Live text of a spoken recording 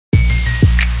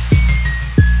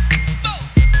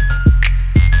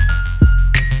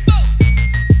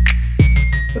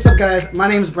guys? My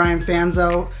name is Brian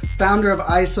Fanzo, founder of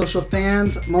iSocial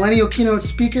Fans, millennial keynote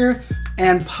speaker,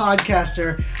 and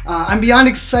podcaster. I'm beyond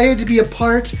excited to be a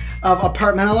part of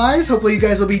Apartmentalize. Hopefully you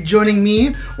guys will be joining me,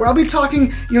 where I'll be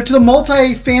talking to the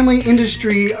multi-family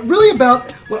industry, really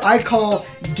about what I call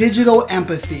digital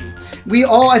empathy.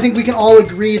 I think we can all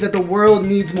agree that the world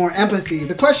needs more empathy.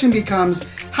 The question becomes,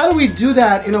 how do we do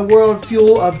that in a world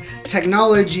full of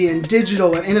technology and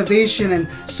digital and innovation and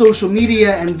social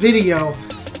media and video?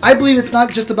 I believe it's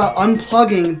not just about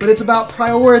unplugging, but it's about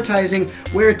prioritizing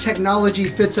where technology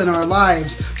fits in our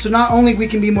lives. So not only we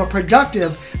can be more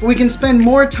productive, but we can spend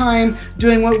more time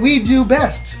doing what we do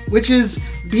best, which is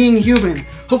being human.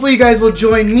 Hopefully you guys will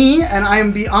join me, and I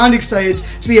am beyond excited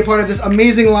to be a part of this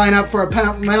amazing lineup for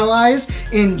Apartmentalize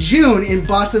in June in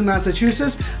Boston,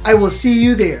 Massachusetts. I will see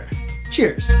you there.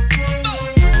 Cheers.